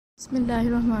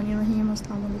Bismillahirrahmanirrahim.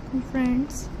 Assalamu alaikum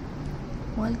friends,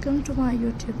 welcome to my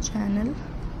YouTube channel.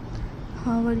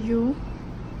 How are you?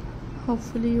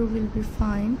 Hopefully you will be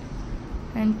fine.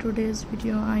 And today's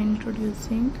video I am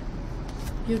introducing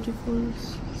beautiful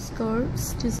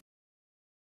skirts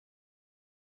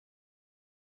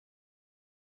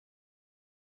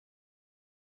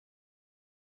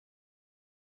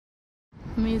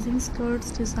amazing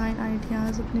skirts design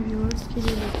ideas अपने viewers के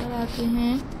लिए लेकर आते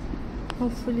हैं.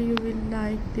 Hopefully you will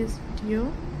like this video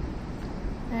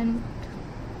and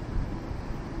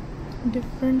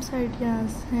different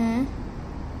ideas हैं,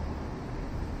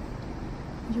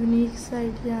 unique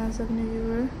ideas अपने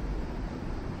viewer.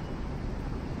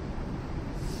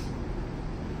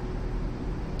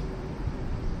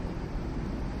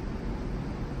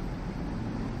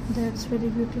 That's very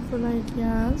beautiful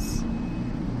ideas.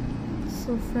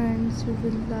 So friends, you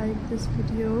will like this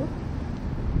video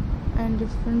and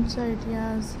different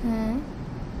ideas हैं.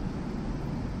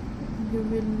 You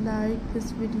will like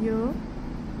this video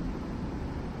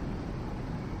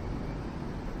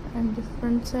and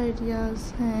different ideas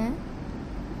हैं.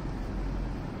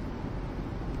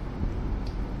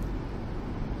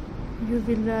 You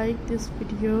will like this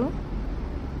video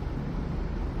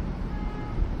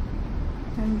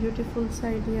and beautiful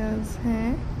ideas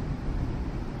हैं.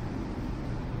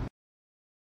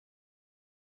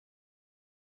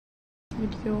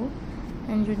 Video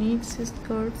and unique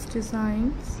skirts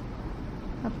designs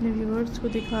अपने viewers को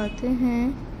दिखाते हैं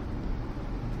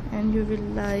and you will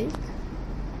like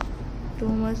too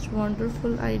much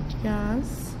wonderful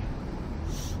ideas.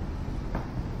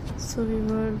 So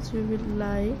viewers, you will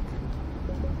like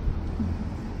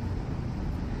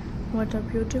what a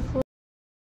beautiful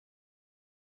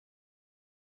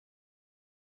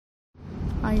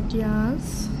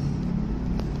ideas.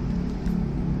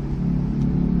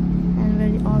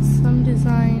 Awesome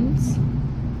designs,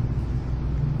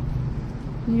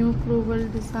 new floral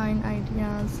design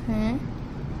ideas हैं.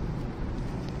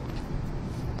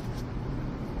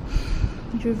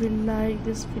 You will like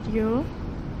this video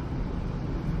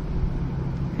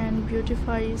and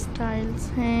beautify styles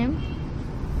हैं.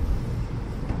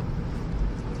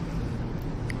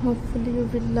 Hopefully you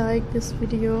will like this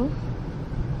video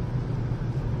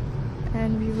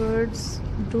and viewers,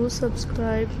 do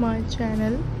subscribe my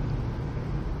channel.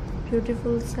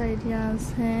 Beautiful ideas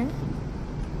हैं.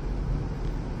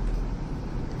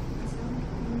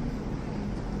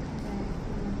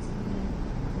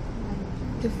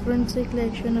 Different से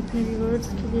collection अपने viewers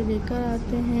के लिए लेकर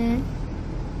आते हैं.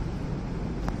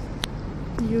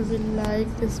 You will like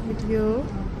this video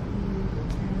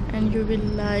and you will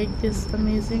like this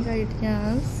amazing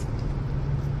ideas.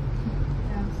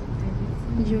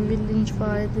 You will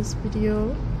enjoy this video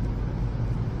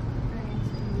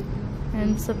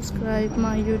and subscribe my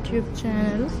YouTube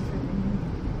channel.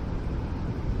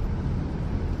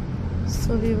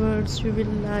 So viewers, you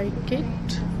will like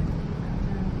it.